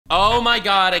Oh my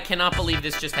god, I cannot believe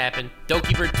this just happened.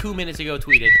 Dokeeper 2 minutes ago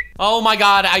tweeted. Oh my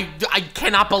god, I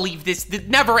cannot believe this. It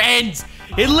never ends.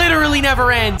 It literally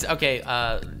never ends. Okay,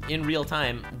 in real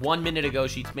time, 1 minute ago,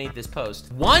 she made this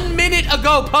post. 1 minute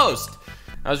ago post.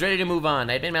 I was ready to move on.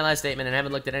 I had made my last statement and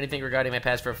haven't looked at anything regarding my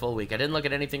past for a full week. I didn't look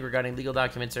at anything regarding legal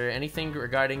documents or anything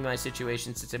regarding my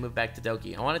situation since I moved back to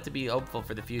Doki. I wanted to be hopeful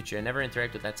for the future and never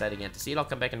interact with that site again. To see it all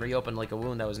come back and reopen like a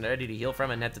wound that was ready to heal from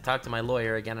and had to talk to my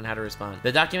lawyer again on how to respond.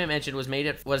 The document mentioned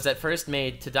was at first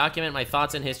made to document my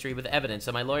thoughts and history with evidence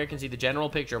so my lawyer can see the general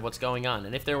picture of what's going on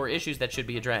and if there were issues that should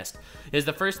be addressed. It is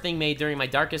the first thing made during my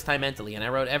darkest time mentally, and I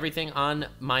wrote everything on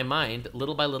my mind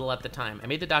little by little at the time. I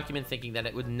made the document thinking that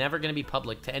it was never going to be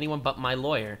public to anyone but my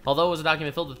lawyer. Although it was a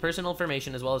document filled with personal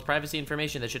information as well as privacy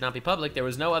information that should not be public, there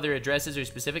was no other addresses or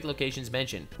specific locations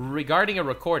mentioned. Regarding a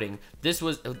recording, that's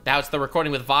the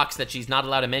recording with Vox that she's not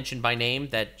allowed to mention by name,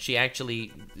 that she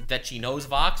knows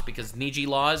Vox because Niji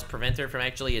laws prevent her from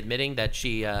actually admitting that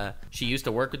she used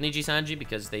to work with Niji Sanji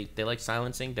because they like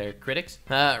silencing their critics.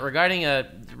 Regarding a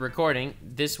recording,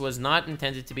 this was not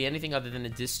intended to be anything other than a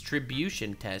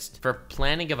distribution test for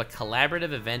planning of a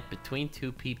collaborative event between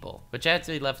two people, which had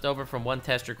to be left over from one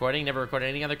test recording, never recorded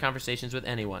any other conversations with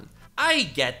anyone. I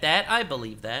get that. I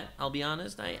believe that. I'll be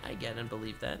honest. I get and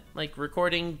believe that. Like,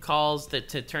 recording calls to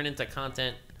turn into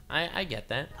content. I get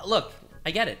that. Look, I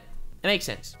get it. It makes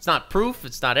sense. It's not proof.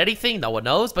 It's not anything. No one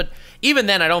knows. But even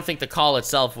then, I don't think the call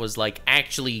itself was, like,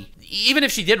 actually... Even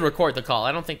if she did record the call,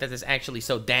 I don't think that is actually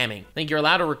so damning. I think you're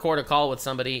allowed to record a call with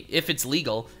somebody if it's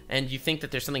legal and you think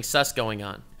that there's something sus going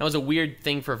on. That was a weird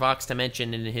thing for Vox to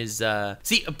mention in his...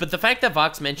 See, but the fact that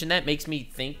Vox mentioned that makes me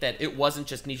think that it wasn't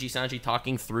just Niji Sanji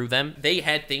talking through them. They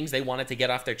had things they wanted to get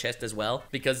off their chest as well,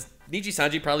 because Niji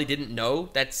Sanji probably didn't know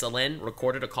that Selen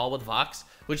recorded a call with Vox,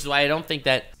 which is why I don't think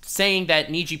that saying that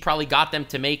Niji probably got them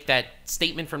to make that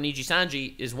statement from Niji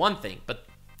Sanji is one thing, but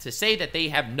to say that they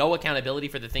have no accountability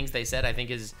for the things they said, I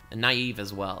think is naive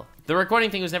as well. The recording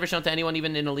thing was never shown to anyone,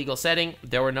 even in a legal setting.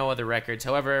 There were no other records.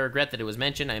 However, I regret that it was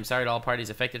mentioned. I am sorry to all parties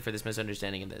affected for this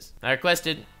misunderstanding of this. I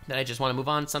requested that I just want to move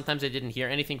on. Sometimes I didn't hear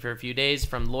anything for a few days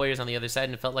from lawyers on the other side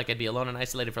and it felt like I'd be alone and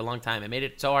isolated for a long time. It made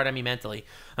it so hard on me mentally.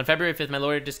 On February 5th, my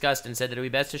lawyer discussed and said that it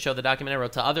would be best to show the document I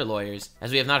wrote to other lawyers,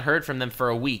 as we have not heard from them for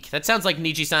a week. That sounds like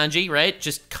Niji Sanji, right?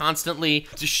 Just constantly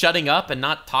just shutting up and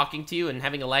not talking to you and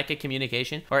having a lack of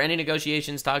communication, or any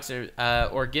negotiations, talks,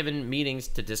 or given meetings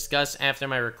to discuss after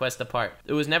my request apart.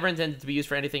 It was never intended to be used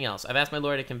for anything else. I've asked my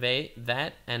lawyer to convey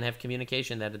that and have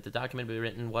communication that the document be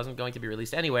written wasn't going to be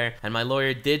released anywhere, and my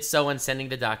lawyer did so in sending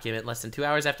the document. Less than 2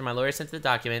 hours after my lawyer sent the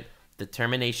document, the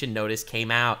termination notice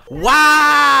came out.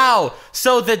 Wow!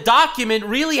 So the document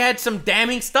really had some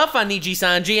damning stuff on Niji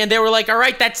Sanji, and they were like, all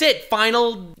right, that's it.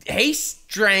 Final haste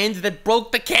strand that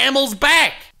broke the camel's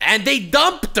back. And they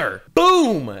dumped her.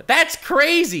 Boom! That's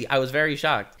crazy. I was very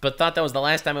shocked, but thought that was the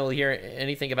last time I will hear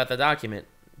anything about the document.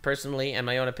 Personally, and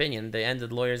my own opinion, they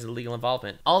ended lawyers' legal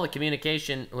involvement. All the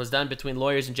communication was done between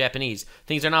lawyers and Japanese.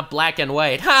 Things are not black and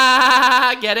white.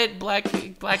 Ha! Get it? Black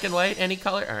and white? Any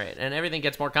color? All right. And everything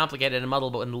gets more complicated and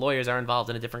muddled when the lawyers are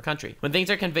involved in a different country. When things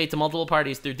are conveyed to multiple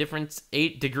parties through different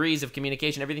 8 degrees of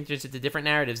communication, everything turns into different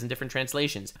narratives and different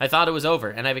translations. I thought it was over,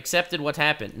 and I've accepted what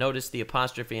happened. Notice the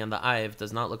apostrophe on the I've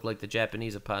does not look like the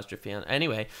Japanese apostrophe on...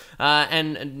 Anyway,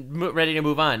 and ready to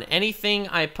move on. Anything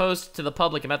I post to the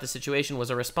public about the situation was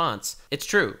a response. It's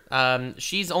true.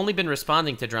 She's only been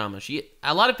responding to drama.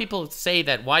 A lot of people say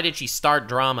that why did she start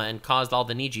drama and caused all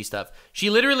the Niji stuff? She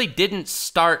literally didn't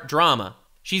start drama.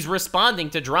 She's responding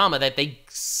to drama that they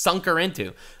sunk her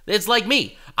into. It's like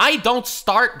me. I don't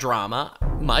start drama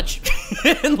much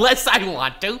unless I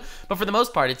want to, but for the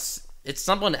most part, it's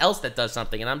someone else that does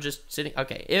something, and I'm just sitting...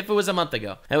 Okay, if it was a month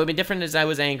ago, it would be different as I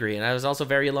was angry, and I was also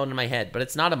very alone in my head, but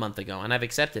it's not a month ago, and I've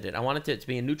accepted it. I wanted it to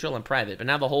be neutral and private, but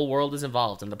now the whole world is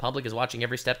involved, and the public is watching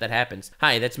every step that happens.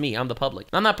 Hi, that's me. I'm the public.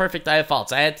 I'm not perfect. I have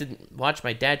faults. I had to watch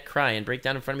my dad cry and break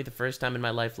down in front of me the first time in my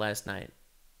life last night.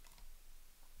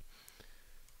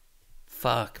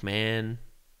 Fuck, man.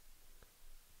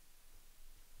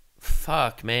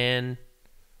 Fuck, man.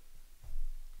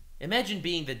 Imagine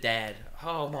being the dad.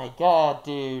 Oh my god,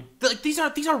 dude. Like, these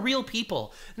are real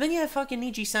people. And then you have fucking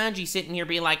Niji Sanji sitting here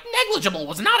being like, negligible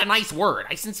was not a nice word.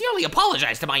 I sincerely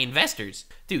apologize to my investors.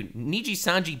 Dude, Niji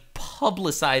Sanji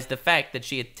publicized the fact that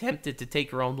she attempted to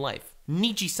take her own life.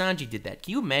 Niji Sanji did that.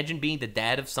 Can you imagine being the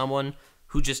dad of someone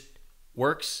who just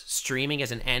works streaming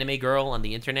as an anime girl on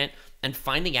the internet and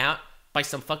finding out by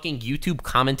some fucking YouTube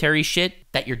commentary shit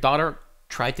that your daughter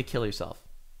tried to kill herself?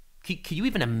 Can you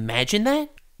even imagine that?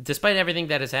 Despite everything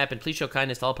that has happened, please show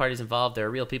kindness to all parties involved. There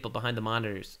are real people behind the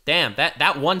monitors. Damn,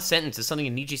 that one sentence is something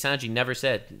Niji Sanji never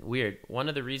said. Weird. One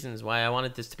of the reasons why I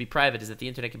wanted this to be private is that the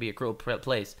internet can be a cruel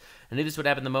place. I knew this would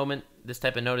happen the moment this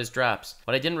type of notice drops.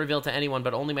 What I didn't reveal to anyone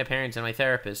but only my parents and my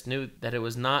therapist knew that it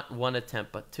was not one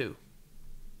attempt but two.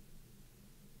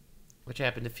 Which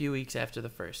happened a few weeks after the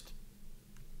first.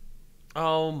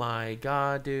 Oh my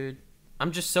god, dude.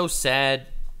 I'm just so sad.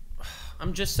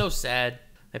 I'm just so sad.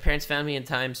 My parents found me in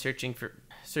time searching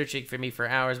for me for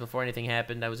hours before anything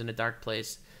happened. I was in a dark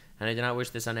place, and I do not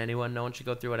wish this on anyone. No one should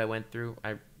go through what I went through.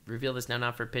 I reveal this now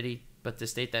not for pity, but to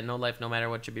state that no life, no matter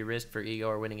what, should be risked for ego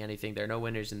or winning anything. There are no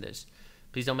winners in this.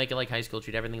 Please don't make it like high school.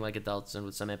 Treat everything like adults and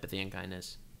with some empathy and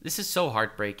kindness. This is so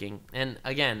heartbreaking. And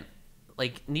again,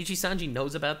 like, Niji Sanji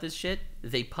knows about this shit.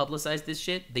 They publicized this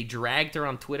shit. They dragged her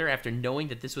on Twitter after knowing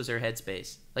that this was her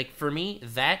headspace. Like, for me,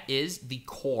 that is the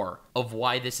core of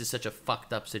why this is such a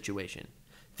fucked up situation.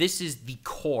 This is the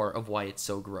core of why it's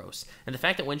so gross. And the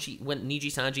fact that when Niji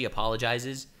Sanji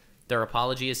apologizes, their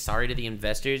apology is sorry to the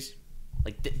investors.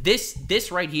 Like,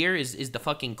 this right here is the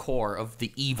fucking core of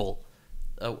the evil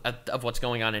of what's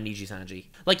going on in Niji Sanji.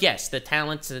 Like, yes, the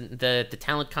talents and the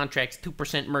talent contracts,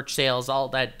 2% merch sales, all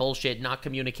that bullshit, not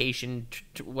communication,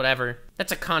 whatever.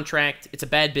 That's a contract. It's a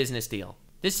bad business deal.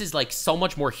 This is, like, so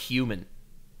much more human.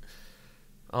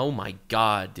 Oh my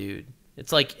god, dude.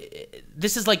 It's like,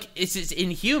 this is like, it's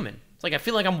inhuman. It's like, I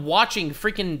feel like I'm watching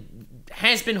freaking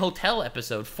Has Been Hotel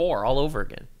episode 4 all over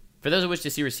again. For those who wish to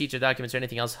see receipts or documents or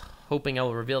anything else, hoping I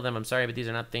will reveal them, I'm sorry, but these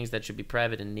are not things that should be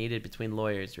private and needed between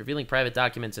lawyers. Revealing private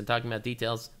documents and talking about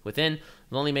details within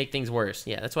will only make things worse.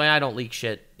 Yeah, that's why I don't leak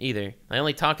shit either. I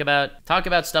only talk about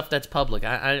stuff that's public.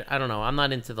 I don't know. I'm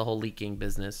not into the whole leaking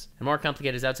business. And more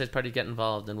complicated as outside parties get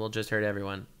involved, and we'll just hurt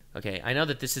everyone. Okay, I know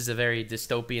that this is a very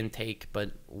dystopian take,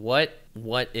 but what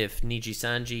if Niji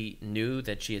Sanji knew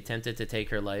that she attempted to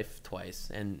take her life twice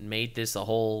and made this a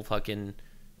whole fucking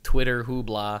Twitter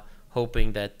hoopla,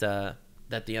 hoping that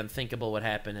that the unthinkable would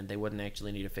happen and they wouldn't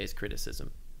actually need to face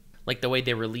criticism? Like the way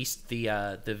they released the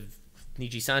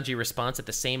Niji Sanji response at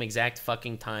the same exact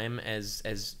fucking time as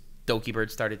Doki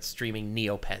Bird started streaming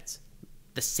Neopets.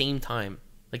 The same time.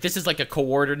 Like, this is like a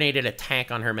coordinated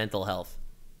attack on her mental health,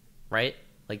 right?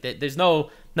 Like, there's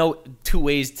no two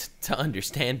ways to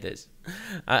understand this.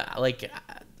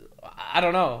 I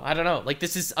don't know. Like,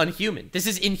 this is unhuman. This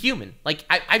is inhuman. Like,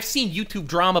 I've seen YouTube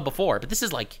drama before, but this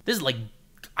is like,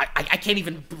 I can't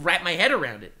even wrap my head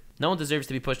around it. No one deserves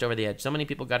to be pushed over the edge. So many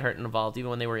people got hurt and involved, even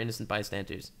when they were innocent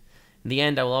bystanders. In the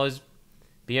end, I will always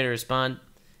be here to respond,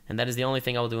 and that is the only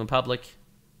thing I will do in public.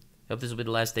 I hope this will be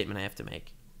the last statement I have to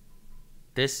make.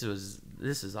 This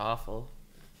is awful.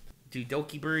 Dude,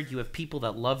 Doki Bird, you have people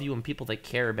that love you and people that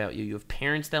care about you. You have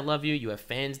parents that love you. You have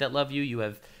fans that love you. You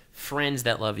have friends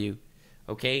that love you.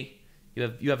 Okay?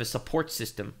 You have a support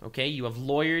system. Okay? You have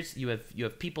lawyers. You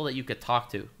have people that you could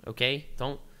talk to. Okay?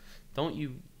 Don't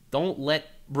let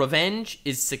revenge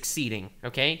is succeeding.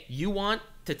 Okay? You want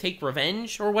to take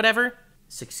revenge or whatever?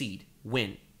 Succeed.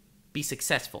 Win. Be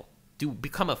successful.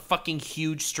 Become a fucking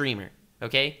huge streamer.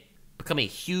 Okay? Become a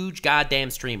huge goddamn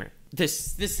streamer.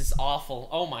 This is awful.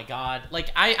 Oh my god.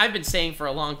 Like, I've been saying for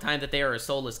a long time that they are a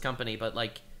soulless company, but,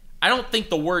 like, I don't think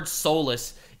the word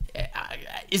soulless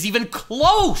is even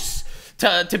close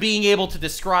to being able to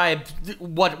describe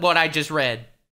what I just read.